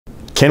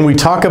Can we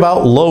talk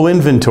about low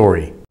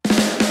inventory?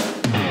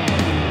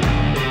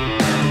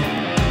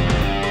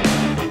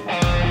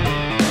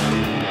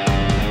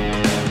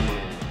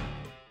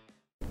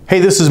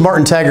 Hey, this is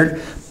Martin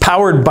Taggart,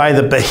 powered by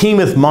the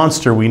behemoth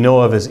monster we know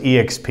of as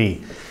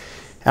EXP.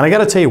 And I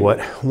gotta tell you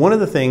what, one of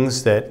the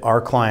things that our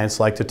clients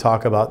like to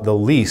talk about the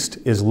least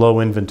is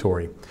low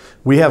inventory.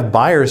 We have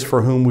buyers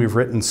for whom we've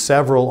written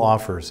several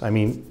offers. I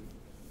mean,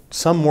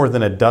 some more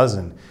than a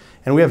dozen.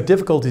 And we have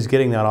difficulties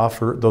getting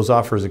those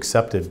offers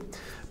accepted.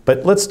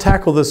 But let's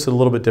tackle this a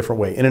little bit different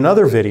way. In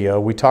another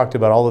video, we talked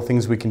about all the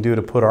things we can do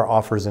to put our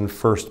offers in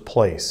first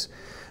place.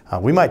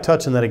 We might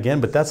touch on that again,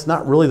 but that's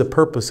not really the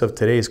purpose of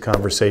today's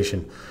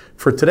conversation.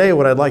 For today,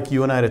 what I'd like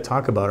you and I to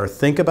talk about or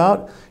think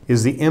about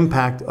is the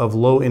impact of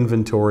low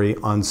inventory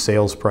on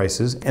sales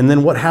prices, and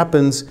then what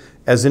happens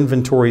as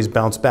inventories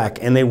bounce back,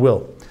 and they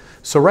will.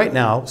 So right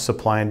now,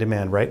 supply and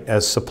demand, right?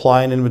 As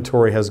supply and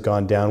inventory has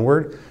gone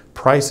downward,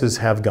 prices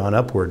have gone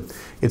upward.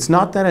 It's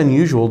not that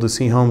unusual to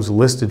see homes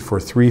listed for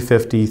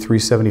 $350,000,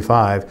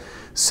 $375,000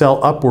 sell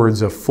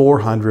upwards of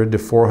 $400,000 to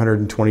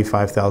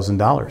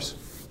 $425,000.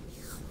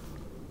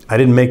 I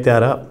didn't make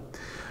that up.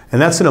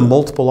 And that's in a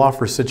multiple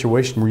offer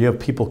situation where you have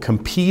people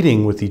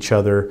competing with each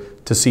other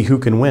to see who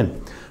can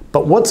win.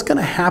 But what's going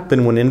to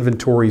happen when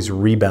inventories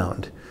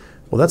rebound?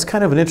 Well, that's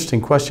kind of an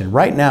interesting question.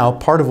 Right now,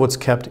 part of what's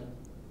kept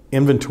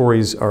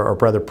inventories, or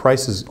rather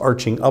prices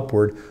arching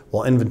upward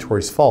while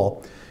inventories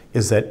fall,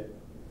 is that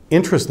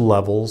interest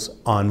levels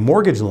on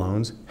mortgage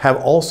loans have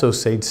also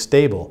stayed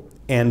stable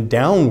and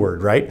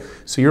downward, right?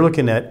 So you're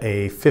looking at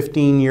a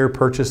 15-year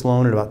purchase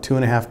loan at about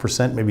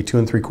 2.5%, maybe 2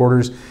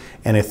 3/4,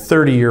 and a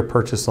 30-year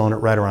purchase loan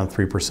at right around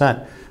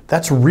 3%.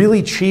 That's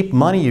really cheap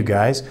money, you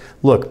guys.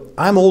 Look,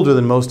 I'm older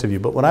than most of you,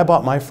 but when I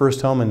bought my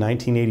first home in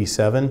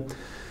 1987,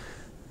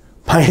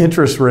 my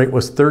interest rate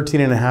was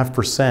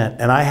 13.5%,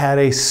 and I had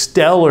a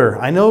stellar,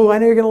 I know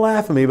you're gonna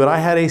laugh at me, but I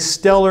had a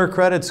stellar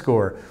credit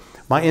score.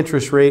 My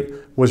interest rate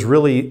was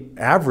really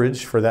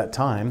average for that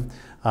time.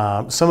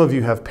 Some of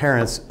you have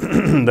parents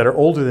that are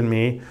older than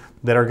me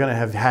that are gonna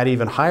have had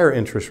even higher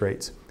interest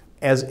rates.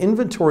 As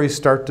inventories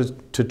start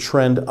to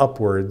trend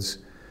upwards,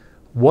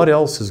 what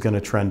else is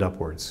gonna trend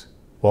upwards?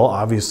 Well,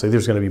 obviously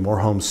there's gonna be more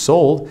homes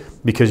sold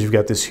because you've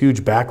got this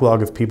huge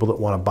backlog of people that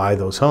wanna buy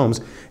those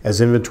homes. As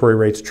inventory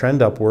rates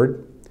trend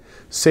upward,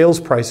 sales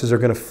prices are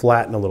gonna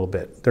flatten a little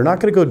bit. They're not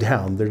gonna go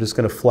down, they're just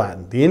gonna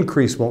flatten. The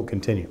increase won't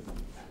continue.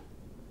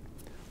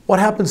 What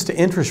happens to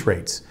interest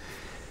rates?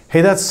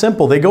 Hey, that's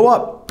simple, they go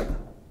up.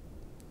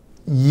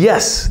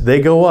 Yes, they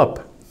go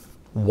up.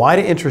 Why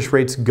do interest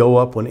rates go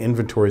up when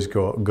inventories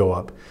go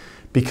up?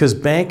 Because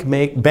banks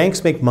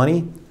make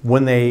money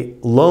when they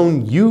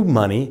loan you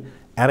money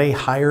at a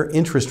higher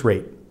interest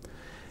rate.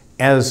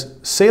 As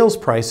sales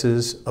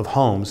prices of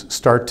homes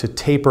start to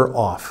taper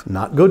off,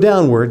 not go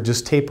downward,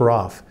 just taper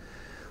off,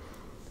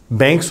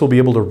 banks will be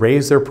able to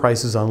raise their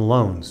prices on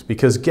loans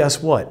because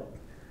guess what?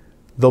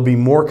 There'll be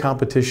more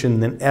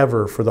competition than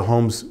ever for the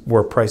homes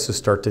where prices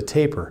start to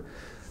taper.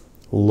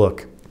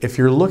 Look, if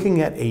you're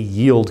looking at a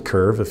yield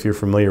curve, if you're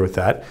familiar with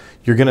that,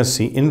 you're going to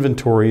see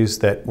inventories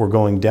that were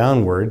going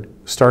downward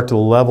start to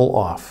level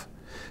off.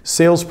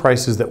 Sales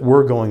prices that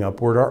were going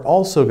upward are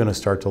also going to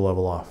start to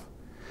level off.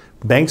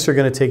 Banks are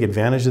going to take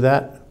advantage of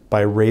that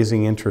by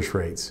raising interest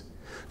rates.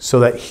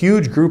 So that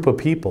huge group of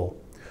people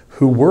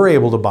who were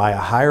able to buy a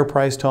higher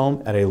priced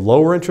home at a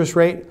lower interest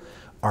rate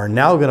are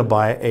now going to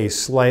buy a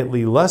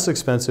slightly less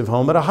expensive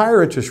home at a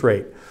higher interest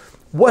rate.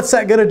 What's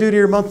that going to do to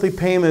your monthly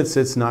payments?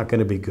 It's not going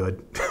to be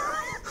good.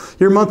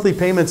 Your monthly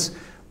payments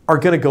are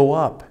going to go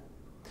up.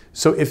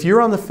 So if you're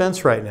on the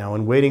fence right now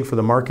and waiting for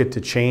the market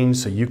to change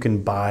so you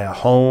can buy a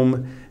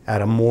home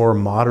at a more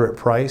moderate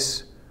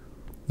price,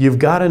 you've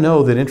got to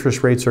know that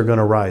interest rates are going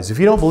to rise. If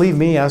you don't believe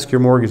me, ask your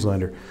mortgage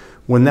lender.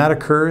 When that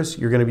occurs,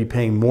 you're going to be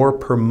paying more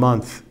per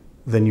month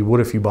than you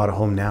would if you bought a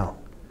home now.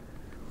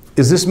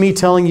 Is this me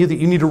telling you that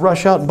you need to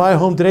rush out and buy a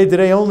home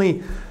today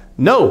only?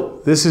 No,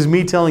 this is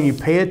me telling you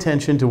pay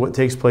attention to what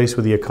takes place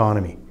with the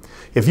economy.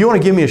 If you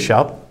want to give me a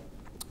shout,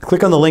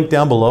 click on the link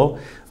down below,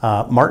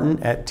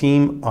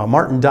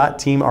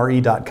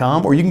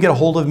 martin.teamre.com, or you can get a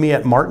hold of me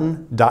at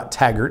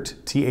martin.taggart,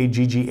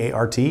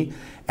 T-A-G-G-A-R-T,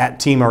 at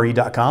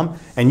teamre.com,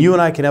 and you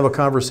and I can have a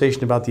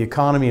conversation about the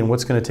economy and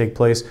what's going to take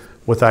place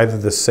with either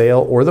the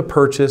sale or the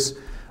purchase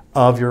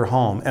of your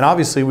home. And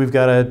obviously we've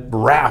got a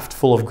raft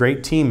full of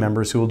great team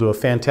members who will do a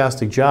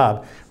fantastic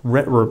job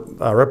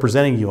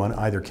representing you on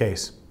either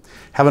case.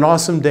 Have an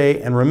awesome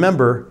day, and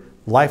remember,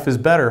 life is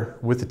better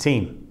with the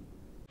team.